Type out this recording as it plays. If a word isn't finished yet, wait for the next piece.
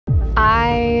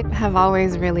I have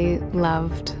always really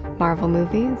loved Marvel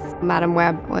movies.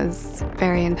 MadameWeb was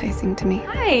very enticing to me.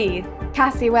 Hi!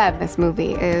 Cassie Webb. This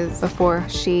movie is before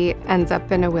she ends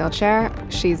up in a wheelchair.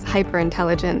 She's hyper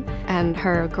intelligent, and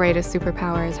her greatest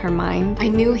superpower is her mind. I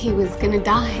knew he was gonna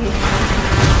die.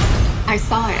 I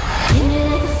saw it.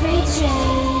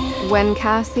 When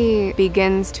Cassie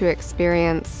begins to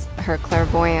experience her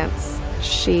clairvoyance,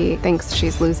 she thinks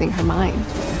she's losing her mind.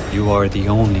 You are the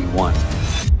only one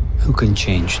who can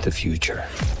change the future.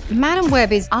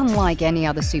 MadameWeb is unlike any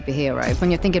other superhero. When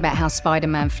you're thinking about how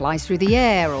Spider-Man flies through the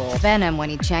air or Venom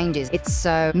when he changes, it's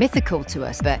so mythical to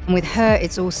us. But with her,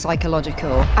 it's all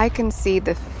psychological. I can see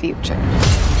the future.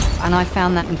 And I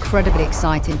found that incredibly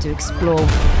exciting to explore.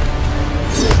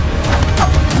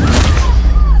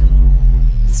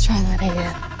 Let's try that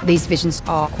again. These visions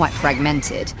are quite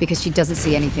fragmented because she doesn't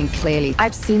see anything clearly.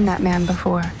 I've seen that man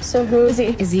before. So who is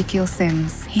he? Ezekiel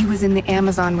Sims. He was in the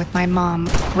Amazon with my mom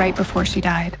right before she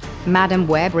died.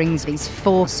 MadameWeb brings these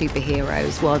 4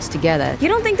 superheroes worlds together. You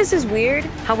don't think this is weird?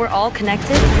 How we're all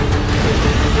connected?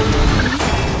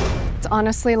 It's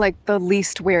honestly like the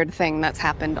least weird thing that's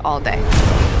happened all day.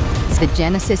 It's the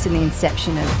genesis and the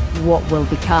inception of what will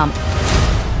become.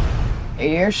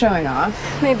 You're showing off.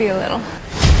 Maybe a little.